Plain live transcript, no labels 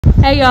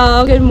Hey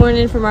y'all, good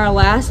morning from our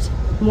last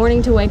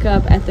morning to wake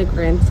up at the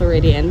Grand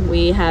Floridian.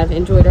 We have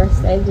enjoyed our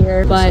stay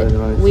here, but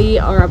we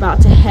are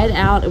about to head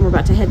out and we're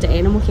about to head to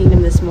Animal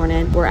Kingdom this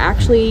morning. We're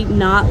actually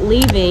not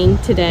leaving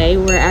today.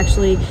 We're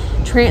actually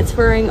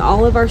transferring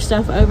all of our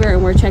stuff over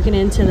and we're checking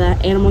into the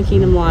Animal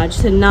Kingdom Lodge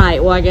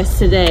tonight. Well, I guess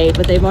today,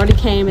 but they've already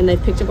came and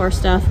they've picked up our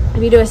stuff.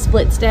 If you do a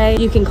split stay,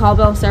 you can call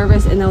bell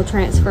service and they'll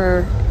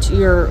transfer to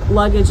your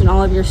luggage and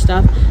all of your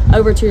stuff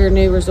over to your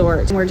new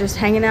resort. We're just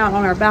hanging out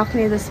on our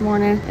balcony this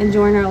morning,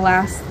 enjoying our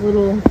last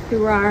little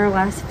hurrah, our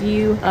last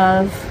view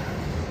of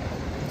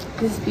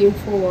this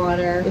beautiful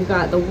water. We've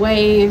got the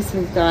waves,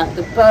 we've got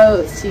the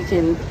boats, you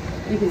can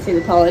see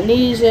the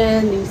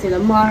Polynesian, you can see the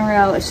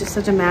monorail. It's just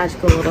such a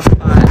magical little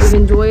spot. We've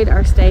enjoyed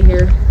our stay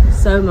here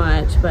so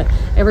much, but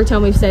every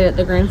time we've stayed at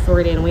the Grand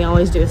Floridian, we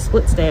always do a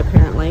split stay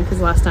apparently, because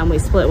last time we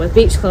split with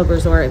Beach Club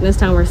Resort and this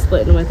time we're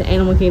splitting with the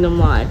Animal Kingdom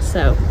Lodge.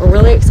 So we're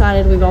really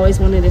excited. We've always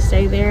wanted to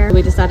stay there.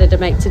 We decided to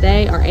make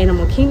today our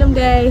Animal Kingdom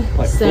day.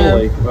 Like so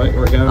fully, right?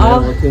 We're going to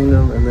Animal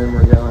Kingdom and then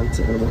we're going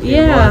to Animal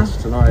Kingdom Lodge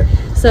tonight.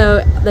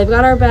 So they've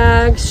got our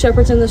bags,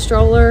 Shepherd's in the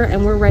stroller,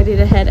 and we're ready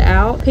to head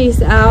out.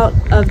 Peace out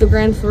of the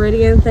Grand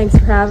Floridian. Thanks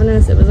for having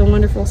us. It was a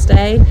wonderful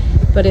stay,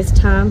 but it's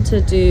time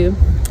to do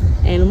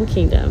Animal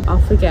Kingdom.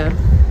 Off we go.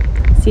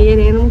 See you at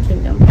Animal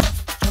Kingdom.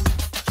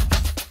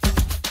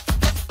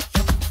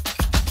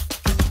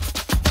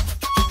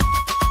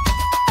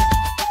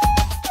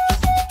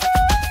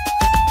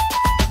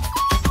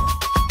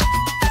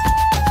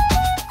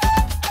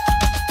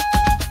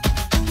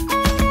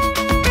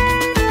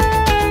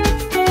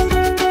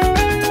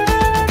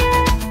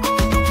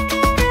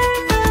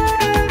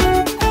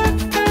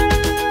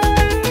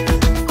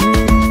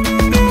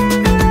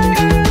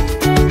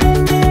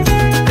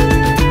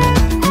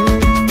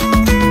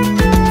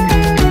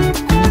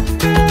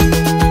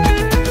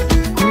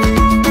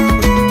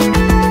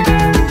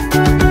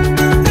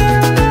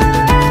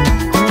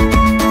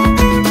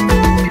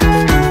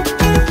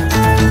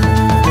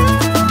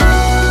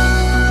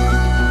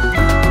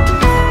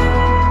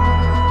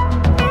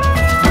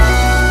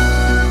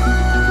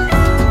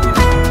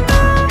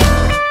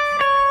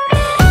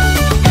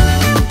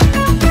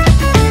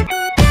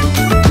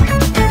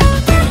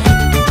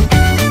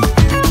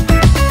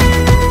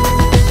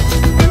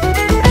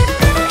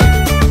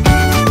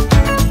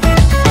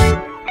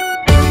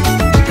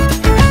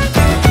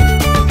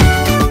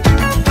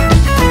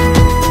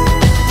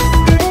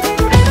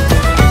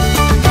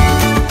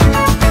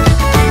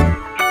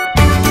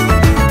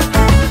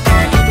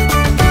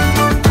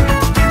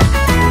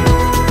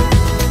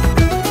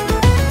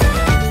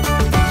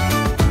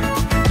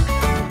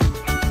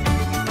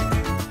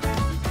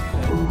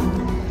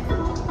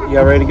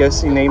 Y'all ready to go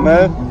see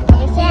Nemo?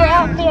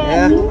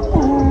 Yeah.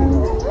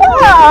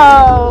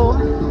 Whoa!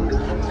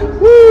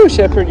 Woo,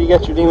 Shepherd, you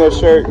got your Nemo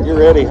shirt. You're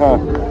ready, huh?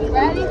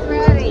 Ready.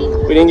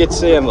 We didn't get to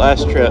see him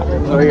last trip.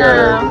 We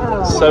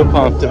are so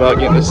pumped about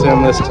getting to see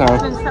him this time.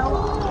 It's been so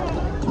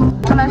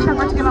long. I know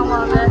Shepherd's gonna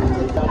love it.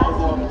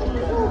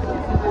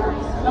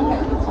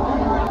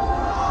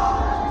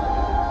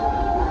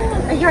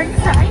 Are you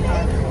excited?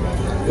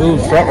 Ooh,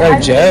 front row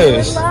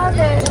Joe's. I love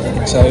it.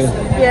 Excited?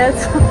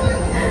 Yes.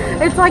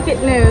 It's like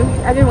at noon.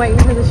 I've been waiting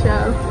for the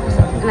show.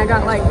 And I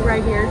got like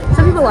right here.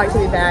 Some people like to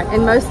be back.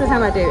 And most of the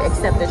time I do,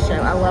 except this show.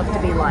 I love to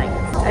be like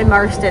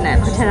immersed in it.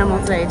 Pretend I'm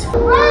on stage.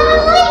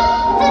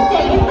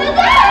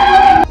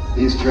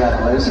 These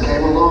travelers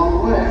came a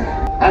long way.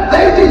 And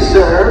they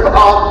deserve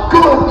a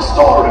good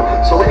story.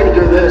 So we're going to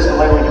do this the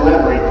way we do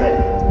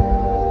everything.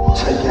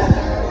 Together.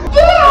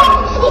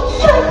 Dad! It's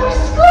time for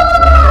school!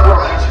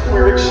 Right,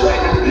 we're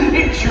excited.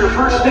 It's your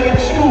first day of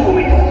school.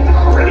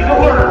 Ready to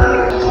learn.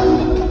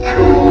 If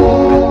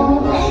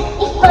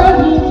I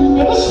really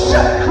get a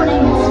shark when I'm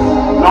in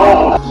school. No.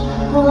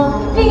 Full of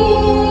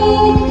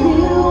big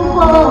blue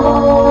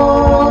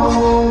walls.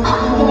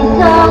 I'm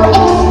gonna go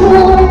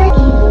explore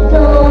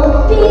the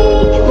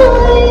big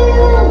blue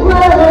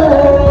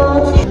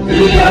world.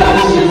 The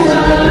oceans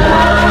are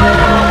alive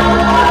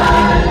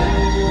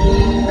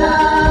in the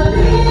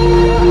big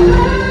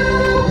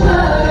blue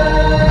world.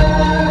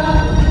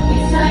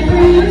 It's time for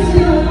you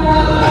to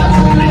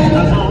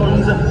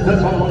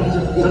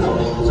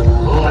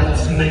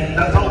Let's make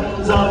the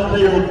tones of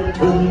the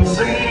open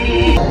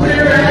sea.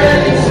 We're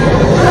ready to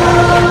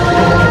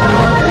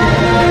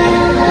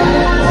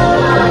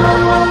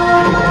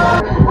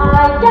I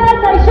guess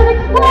I should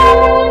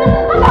explain.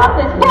 I got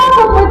this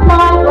problem with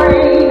my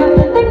brain.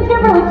 Things get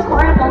really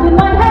scrambled in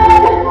my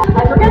head. I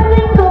forget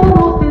things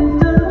almost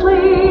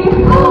instantly.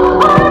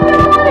 I'm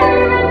not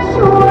even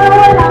sure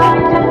what I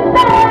just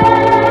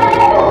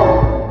said.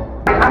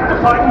 I have to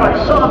find my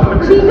son.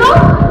 Chico?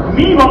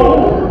 Nemo.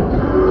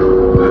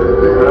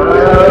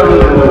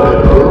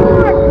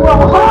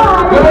 Well, hi.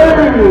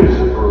 Bruce.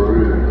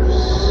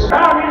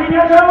 How did you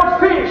get those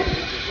fish?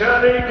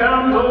 Here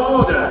comes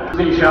order.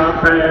 Fish are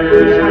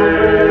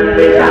friends.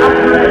 They are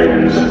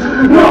friends,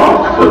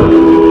 not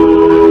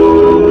food.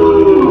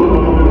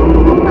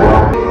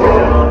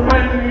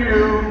 When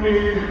you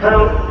need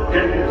help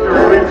getting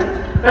through it,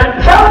 then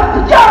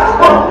help just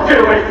won't do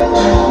it.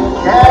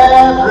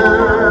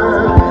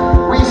 together.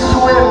 We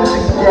swim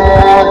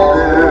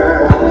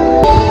together.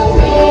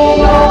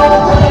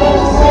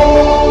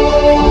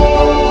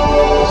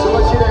 So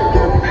what's your name,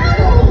 kid?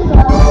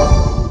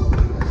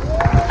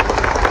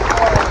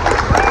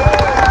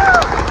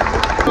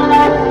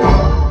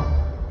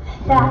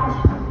 That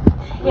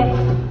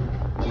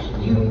if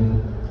you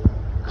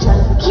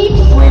just keep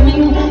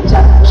swimming,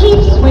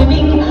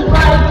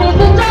 life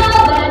isn't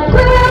all that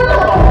grim.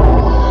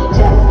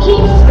 Just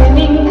keep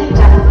swimming,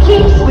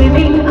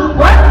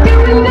 what do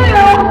we do?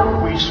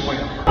 We swim.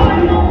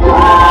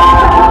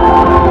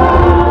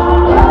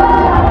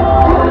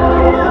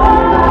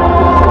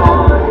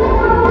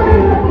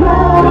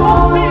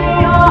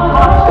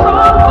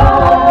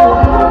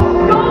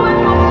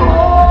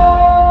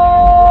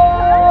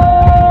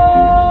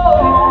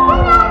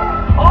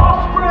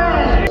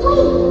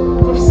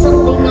 There's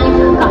something I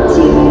forgot to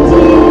do.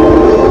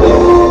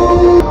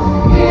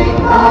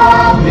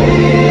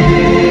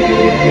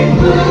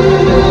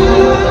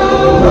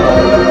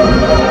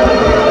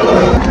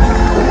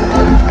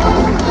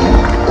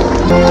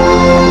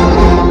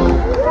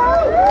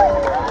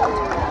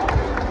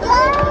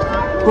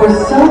 We're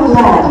so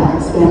glad you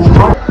could spend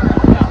part.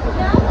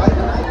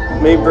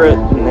 Me, Britt,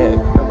 and Nick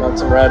are about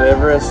to ride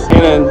Everest.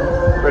 Hannah and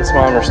Britt's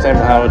mom are staying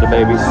behind with the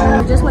babies.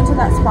 We just went to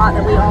that spot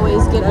that we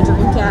always get a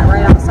drink at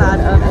right outside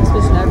of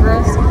Expedition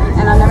Everest,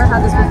 and I've never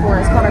had this before.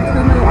 It's called a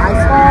Kumu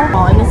Ice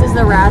Ball, and this is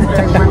the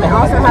raspberry one. They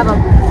also have a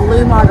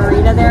blue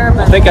margarita there,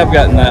 but I think I've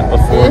gotten that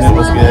before this and it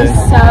was one good. is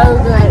so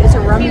good. It's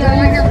a rum drink,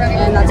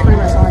 and that's pretty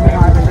much all I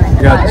have to drink.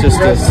 I got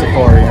just a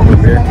safari over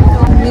here.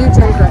 New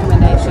drink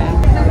recommendation.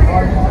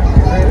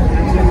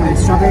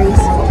 Strawberries.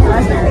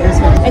 Raspberries.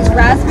 It's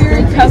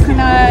raspberry,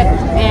 coconut,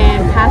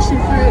 and passion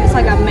fruit. It's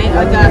like a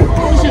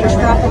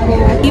tropical.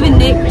 Even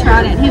Nick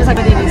tried it. He was like,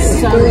 "It is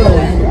so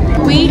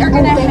good." We are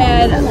gonna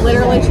head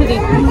literally to the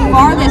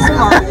farthest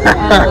part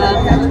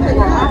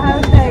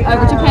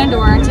over to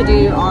Pandora to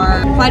do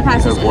our flight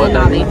passage in the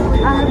Navi.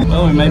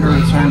 Well, we made a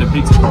return to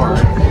Pizza Park.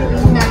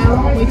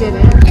 No, we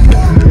didn't.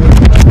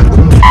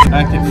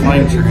 Back at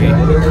Flame Tree.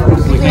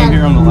 We came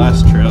here on the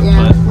last trip,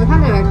 but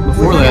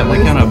before that, they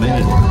kind of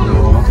abandoned it for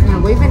a while.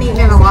 We've been eating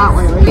it a lot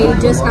lately. We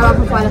just got off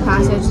of Flight of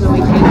Passage, so we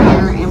came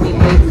here and we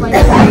ate Flight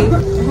of Passage.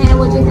 Hannah,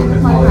 what did you think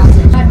of Flight of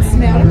Passage? It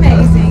smelled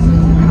amazing.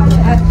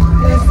 It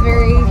was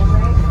very,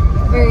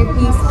 very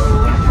peaceful.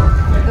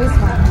 It was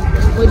fun.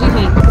 What do you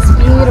think? It's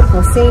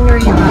beautiful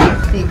scenery. I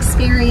like the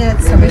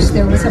experience. I wish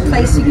there was a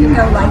place you could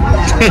go like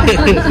that.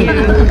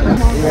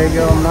 There you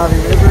go, Navi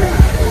River.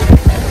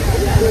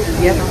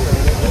 Yep.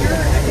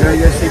 There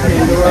you see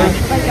Pandora.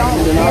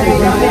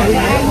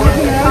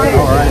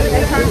 All right.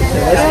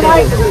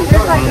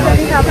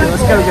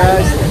 Let's go,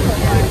 guys.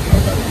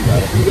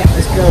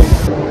 Let's go.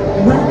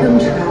 Welcome,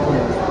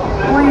 travelers.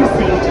 For your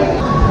safety.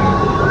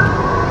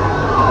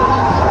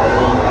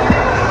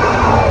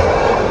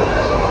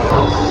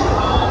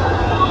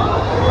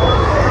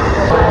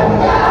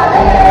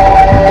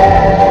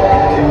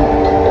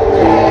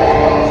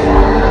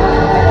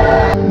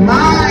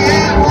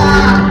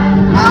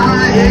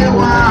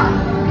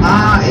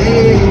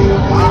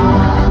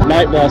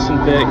 Night blossom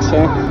pics,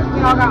 huh?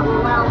 We all got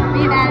one. Well,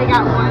 me and Addie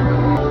got one.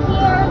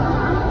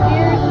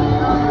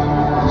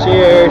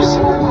 Cheers.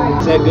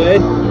 Is that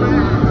good?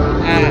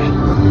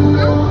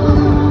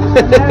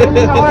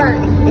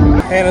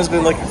 Hannah's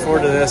been looking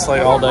forward to this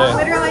like all day.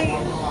 Literally,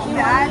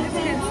 I just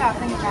couldn't stop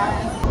thinking about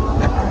it.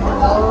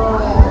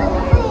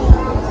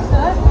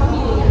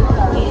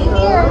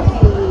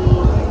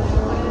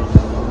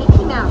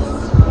 Mickey Mouse.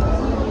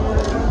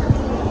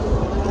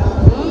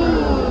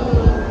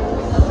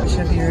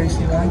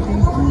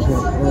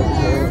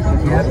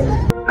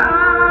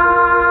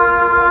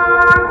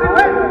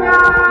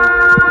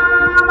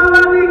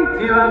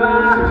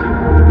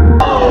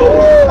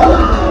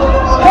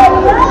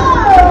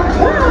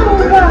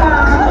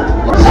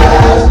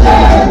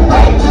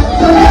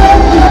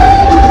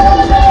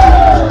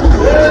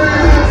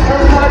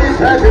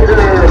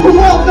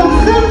 Welcome,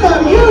 Simba.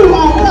 You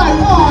are right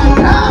on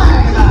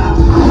time.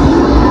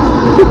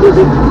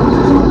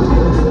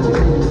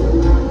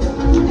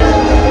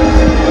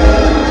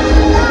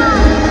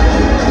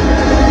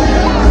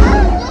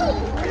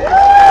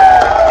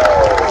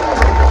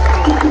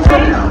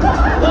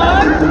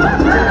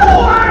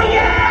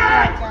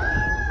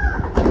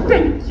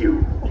 Thank you.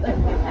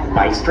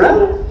 Maestro,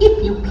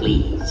 if you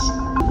please.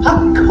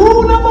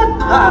 Hakuna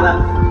Matata.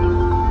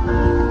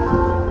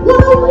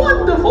 What a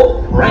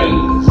wonderful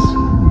phrase.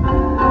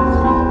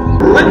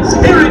 Let's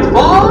hear it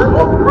for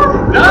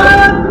the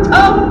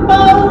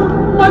Tumbo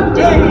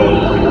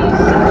Monkeys.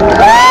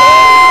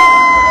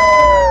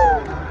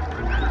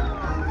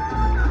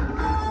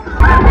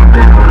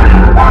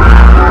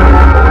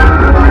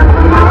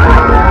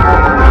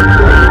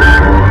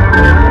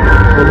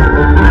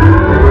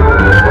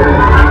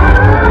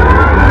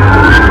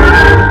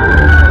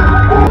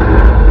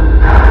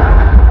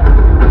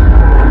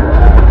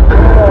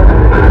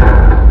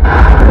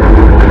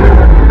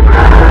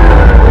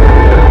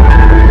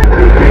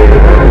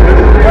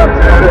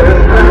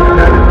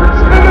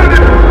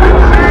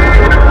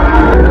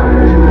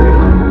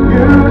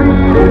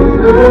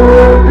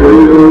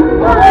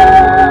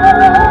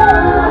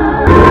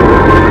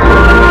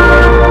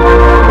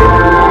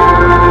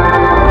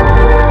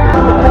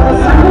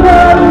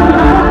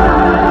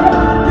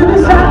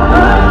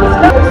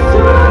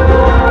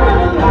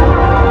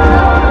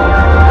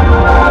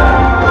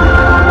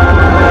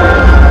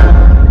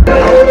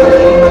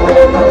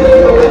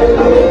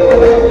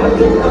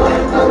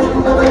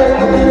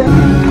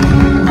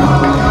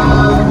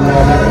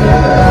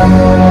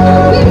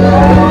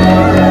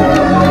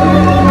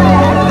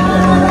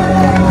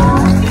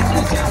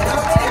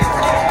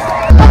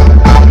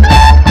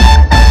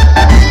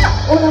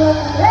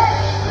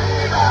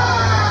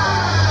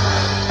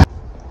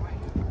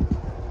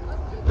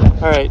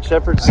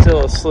 Shepherd's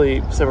still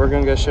asleep, so we're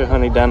gonna go show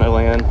Honey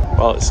Dinoland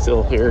while it's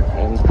still here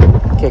and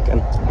kicking.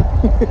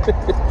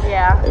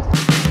 Yeah.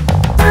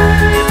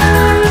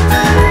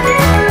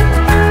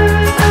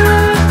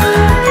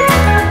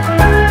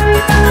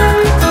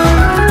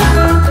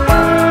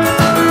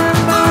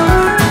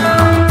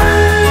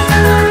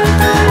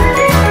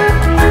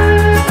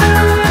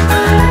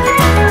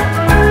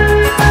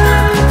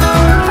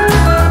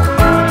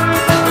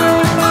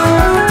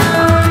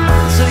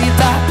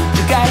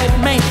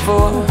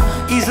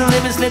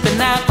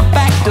 Slipping out the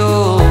back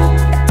door.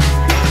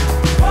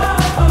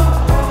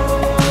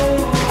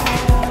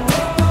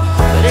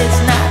 But it's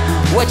not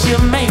what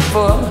you're made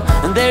for,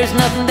 and there's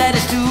nothing that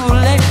is too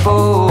late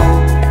for.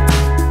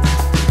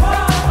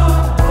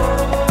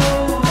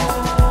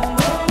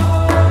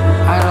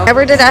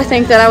 Never did I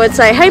think that I would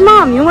say, hey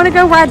mom, you want to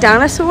go ride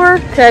dinosaur?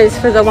 Because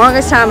for the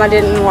longest time I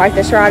didn't like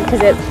this ride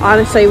because it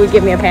honestly would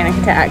give me a panic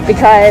attack,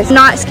 because I'm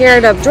not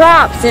scared of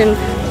drops and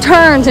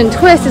turns and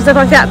twists and stuff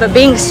like that, but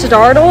being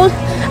startled,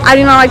 I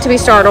do not like to be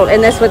startled,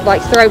 and this would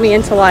like throw me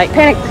into like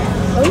panic.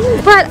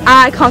 But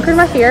I conquered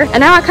my fear, and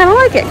now I kind of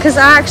like it because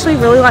I actually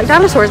really like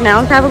dinosaurs now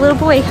and have a little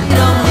boy. You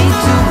don't need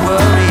to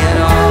worry at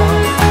all.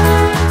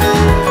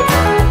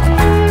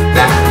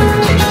 Back in the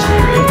Cretaceous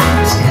period,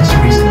 it stands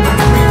to reason that I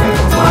can bring back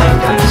a live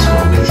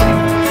dinosaur with you,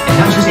 and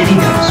not just any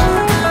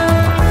dinosaur.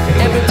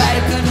 Everybody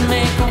could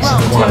make a It's wrong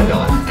the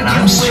Iguanodon, and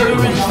I'm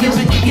certain that he is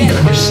the key to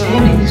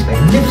understanding these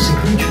magnificent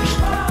creatures.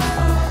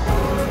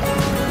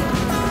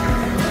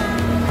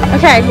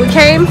 Okay, we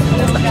came,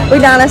 we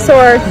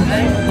dinosaured,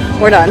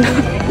 we're done.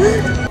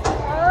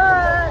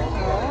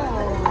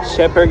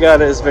 Shepherd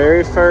got his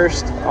very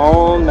first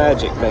own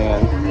magic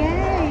band.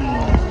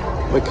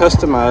 We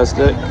customized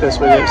it because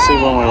we didn't see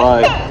one we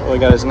liked. We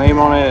got his name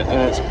on it,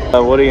 and it's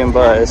Woody and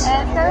Buzz.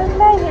 And it's got his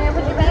name here.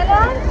 Put your band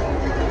on.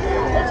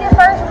 It's your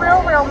first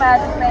real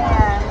magic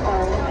band.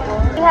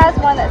 He has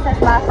one that says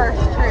my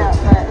first trip,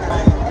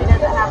 but he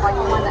doesn't have like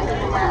one that he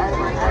can wear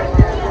over and over.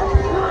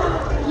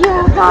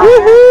 Yeah, God.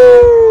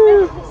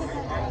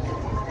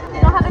 You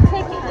don't have a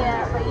ticket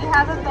yet, but you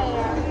have a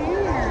band.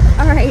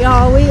 Alright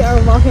y'all, we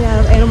are walking out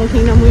of Animal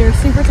Kingdom. We are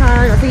super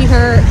tired, our feet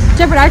hurt.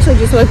 Shepherd actually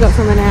just woke up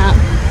from a nap.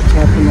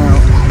 Tapping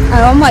out.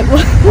 I'm like,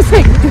 what?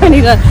 Like, do I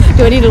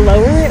need to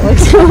lower it?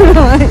 What's going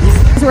on?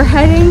 So we're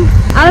heading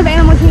out of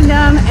Animal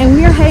Kingdom, and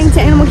we are heading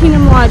to Animal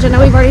Kingdom Lodge. I know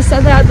we've already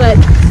said that, but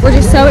we're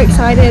just so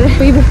excited.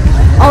 We've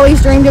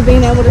always dreamed of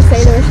being able to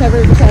stay there with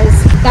Shepherd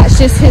because that's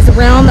just his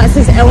realm, that's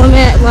his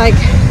element. Like,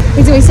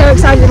 he's gonna be so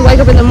excited to wake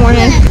up in the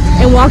morning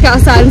and walk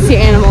outside and see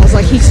animals.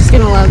 Like, he's just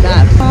gonna love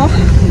that. Oh,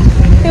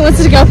 he wants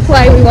to go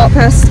play. We walk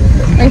past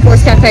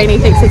Rainforest Cafe and he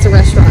thinks it's a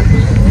restaurant.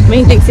 I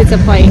mean, he thinks it's a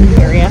playing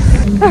area.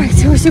 All right,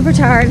 so we're super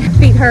tired,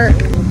 feet hurt,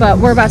 but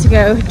we're about to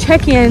go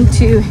check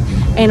into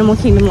Animal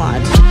Kingdom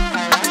Lodge.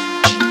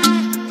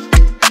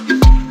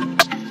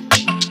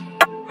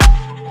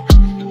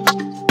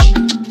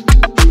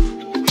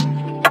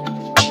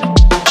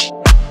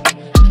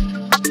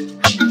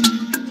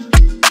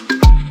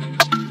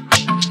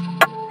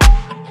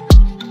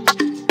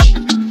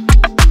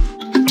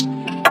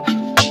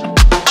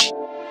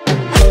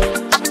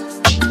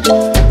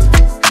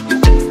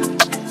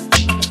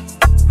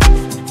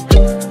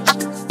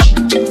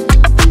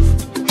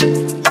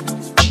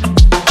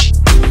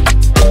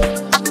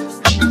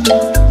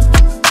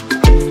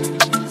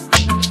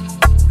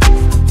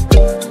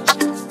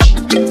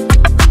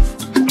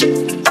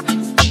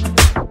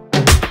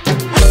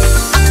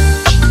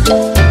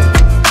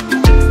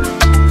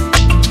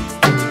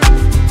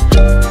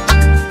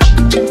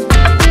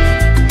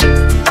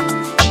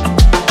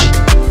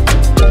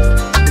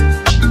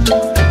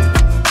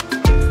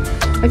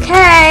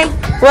 Okay,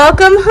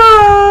 welcome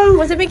home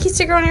with a Mickey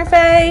sticker on your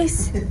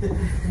face.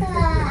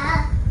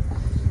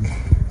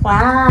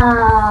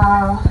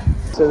 Wow.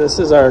 So this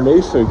is our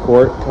new food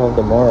court called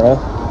the Mara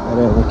at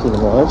Animal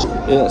Kingdom Lodge.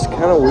 And it's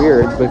kind of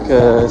weird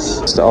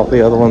because all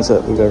the other ones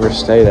that we've ever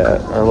stayed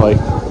at are like,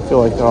 I feel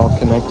like they're all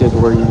connected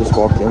where you just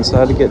walk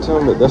inside to get to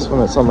them. But this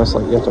one, it's almost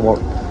like you have to walk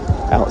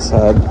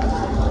outside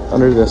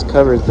under this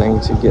covered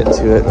thing to get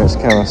to it, and it's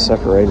kind of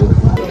separated.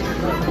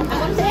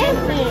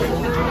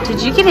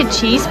 Did you get a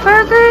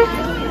cheeseburger?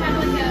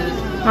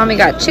 Mommy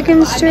got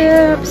chicken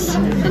strips,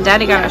 and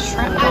Daddy got a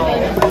shrimp roll.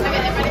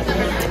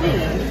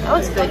 That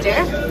looks good,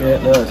 Jared. Yeah,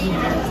 it does.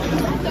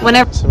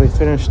 Whenever. So we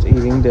finished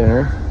eating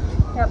dinner.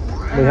 Yep.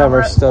 We have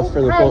our stuff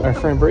for the pool. Our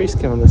friend Bree's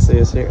coming to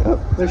see us here. Oh,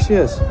 there she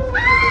is. Oh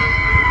my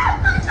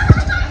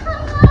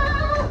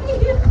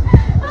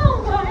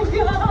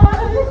God!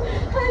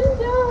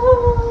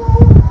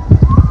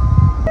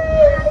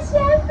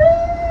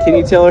 Can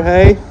you tell her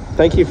hey?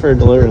 Thank you for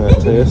delivering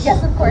that to us.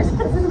 Yes, of course.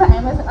 This is my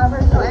Amazon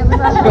delivery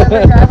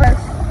driver.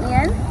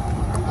 Ian?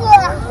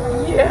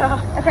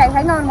 Yeah. Okay,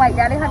 hang on, wait.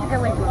 Daddy had to go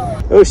with you.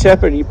 Oh,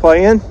 Shepherd, you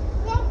playing?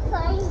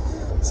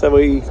 So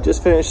we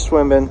just finished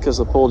swimming because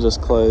the pool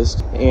just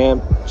closed.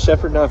 And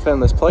Shepherd and I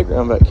found this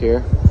playground back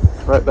here,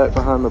 right back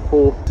behind the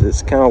pool.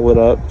 It's kind of lit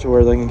up to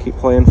where they can keep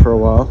playing for a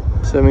while.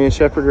 So me and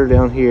Shepherd are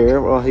down here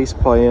while he's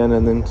playing,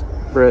 and then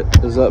Britt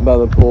is up by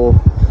the pool.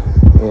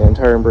 and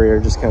her and Bree are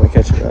just kind of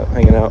catching up,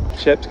 hanging out.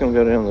 Shep's gonna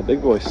go down the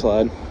big boy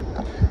slide.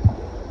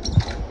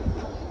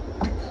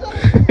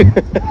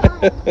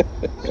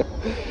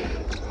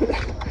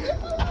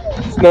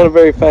 It's not a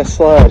very fast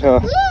slide, huh?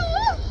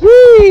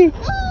 Whee!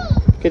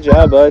 Good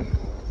job, bud.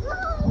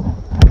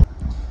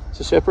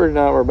 So Shepherd and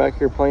I were back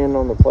here playing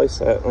on the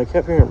playset, and we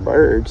kept hearing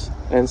birds.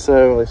 And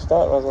so we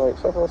stopped, and I was like,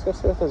 Shepherd, let's go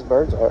see what those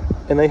birds are.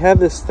 And they have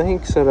this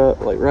thing set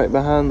up like right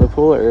behind the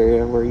pool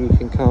area where you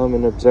can come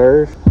and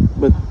observe.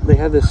 But they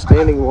have this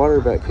standing water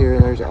back here,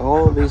 and there's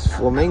all of these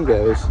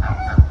flamingos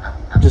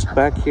just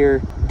back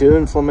here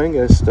doing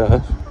flamingo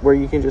stuff where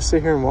you can just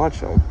sit here and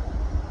watch them.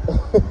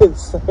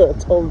 So I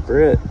told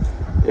Britt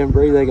and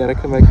Bree they gotta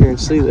come back here and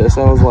see this.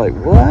 I was like,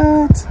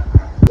 what?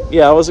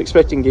 Yeah, I was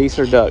expecting geese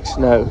or ducks.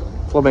 No,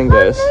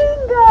 flamingos.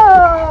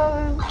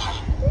 Flamingos!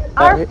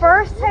 Our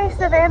first taste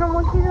of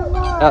Animal Kingdom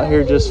life. Out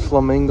here just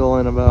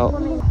flamingoing about.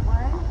 1, 2, 3,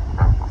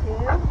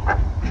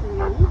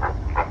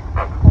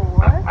 4,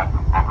 5, 6, 7.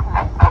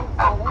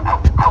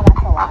 Oh,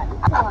 that's a lot.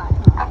 That's a lot.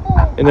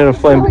 And then a Are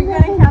we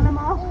gonna count them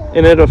all?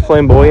 And then a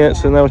flamboyance,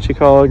 isn't that what you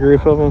call a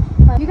group of them?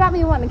 You got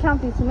me wanting to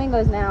count these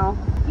flamingos now.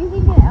 Do you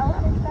think an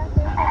elephant's back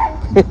there?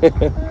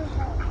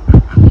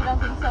 You don't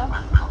think so?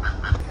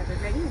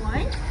 Ready?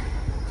 1,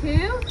 2.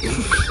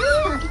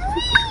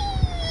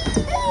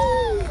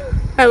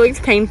 That looks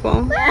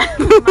painful. My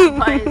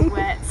butt is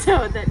wet,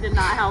 so that did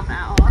not help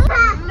out.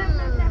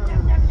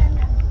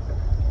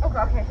 Oh,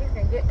 okay, he's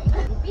gonna get me.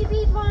 Beep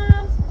beep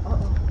bombs.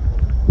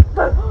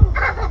 There's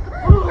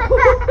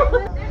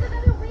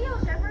another wheel,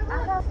 Shepherd.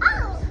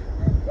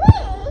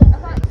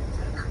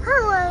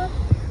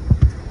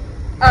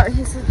 Oh,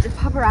 he said,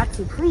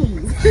 paparazzi,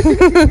 please.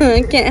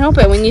 I can't help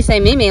it when you say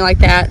Mimi like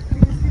that. You're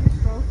just gonna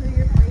stroll through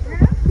your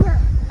playground?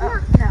 Oh,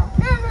 no.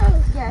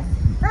 Yes.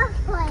 Let's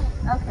play.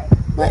 Okay.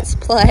 Let's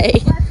play.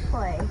 Let's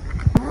play.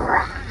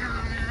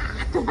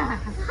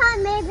 Hi,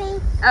 Mimi.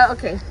 Oh,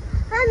 okay.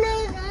 Hi,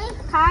 Mimi.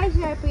 Hi,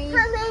 Sheppy.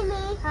 Hi,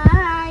 Mimi.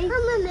 Hi. Hi,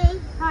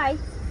 Mimi. Hi.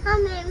 Hi,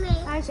 Mimi.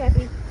 Hi,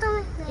 Sheppy.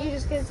 Hi, You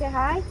just gonna say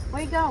hi?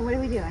 Where you going? What are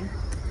we doing?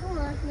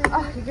 Mimi.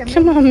 Oh, you're gonna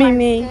Come make on, me climb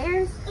Mimi.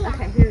 stairs?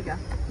 Okay, here we go.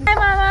 Hi,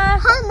 Mama.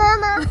 Hi,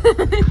 Mama.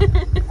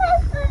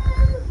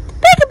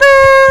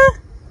 Peekaboo!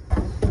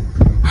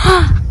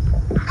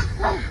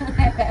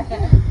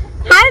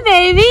 Hi,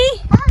 baby.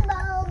 Hi,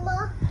 Mama.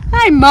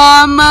 Hi,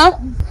 Mama.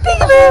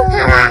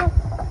 Peekaboo.